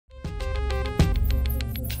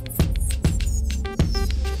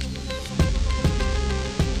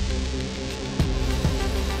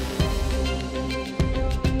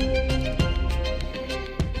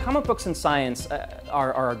Comic books and science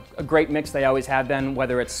are a great mix. They always have been,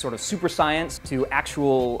 whether it's sort of super science to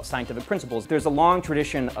actual scientific principles. There's a long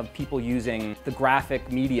tradition of people using the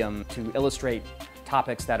graphic medium to illustrate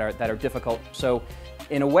topics that are difficult. So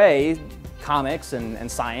in a way, comics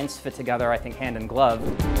and science fit together, I think, hand in glove.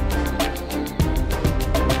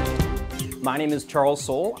 My name is Charles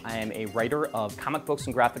Soule. I am a writer of comic books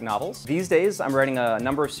and graphic novels. These days, I'm writing a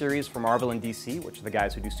number of series for Marvel and DC, which are the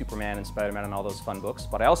guys who do Superman and Spider-Man and all those fun books.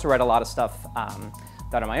 But I also write a lot of stuff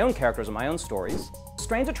that are my own characters and my own stories.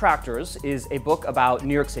 Strange Attractors is a book about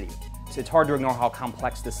New York City. It's hard to ignore how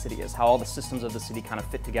complex this city is, how all the systems of the city kind of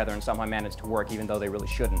fit together and somehow manage to work even though they really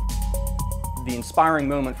shouldn't. The inspiring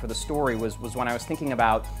moment for the story was when I was thinking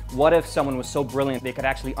about what if someone was so brilliant they could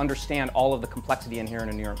actually understand all of the complexity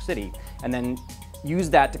inherent in New York City and then use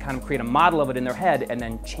that to kind of create a model of it in their head and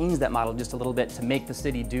then change that model just a little bit to make the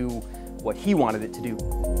city do what he wanted it to do.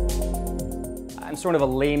 I'm sort of a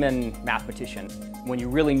layman mathematician. When you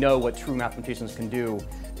really know what true mathematicians can do,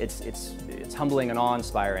 it's humbling and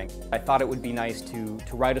awe-inspiring. I thought it would be nice to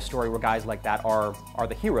write a story where guys like that are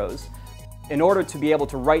the heroes. In order to be able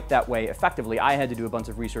to write that way effectively, I had to do a bunch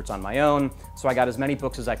of research on my own, so I got as many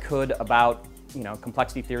books as I could about,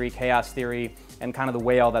 complexity theory, chaos theory, and kind of the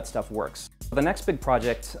way all that stuff works. The next big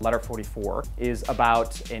project, Letter 44, is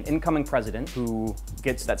about an incoming president who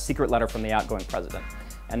gets that secret letter from the outgoing president.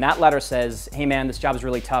 And that letter says, hey man, this job is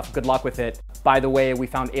really tough, good luck with it. By the way, we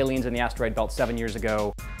found aliens in the asteroid belt 7 years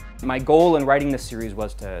ago. My goal in writing this series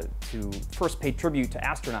was to first pay tribute to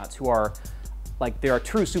astronauts who are they are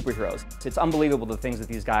true superheroes. It's unbelievable the things that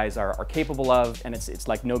these guys are capable of, and it's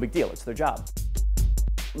like no big deal, it's their job.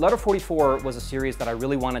 Letter 44 was a series that I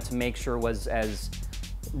really wanted to make sure was as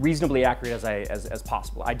reasonably accurate as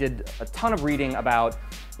possible. I did a ton of reading about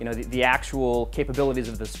the actual capabilities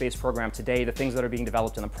of the space program today, the things that are being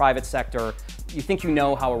developed in the private sector. You think you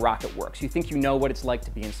know how a rocket works, you think you know what it's like to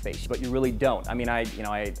be in space, but you really don't. I mean, I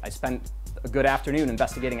spent a good afternoon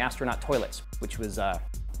investigating astronaut toilets, which was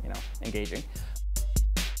engaging.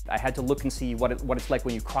 I had to look and see what it's like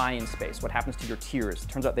when you cry in space, what happens to your tears. It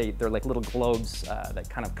turns out they're like little globes that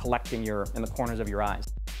kind of collect in the corners of your eyes.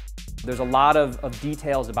 There's a lot of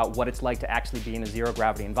details about what it's like to actually be in a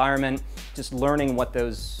zero-gravity environment, just learning what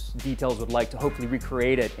those details would like to hopefully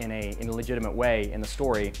recreate it in a legitimate way in the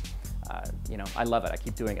story. I love it. I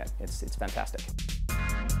keep doing it. It's fantastic.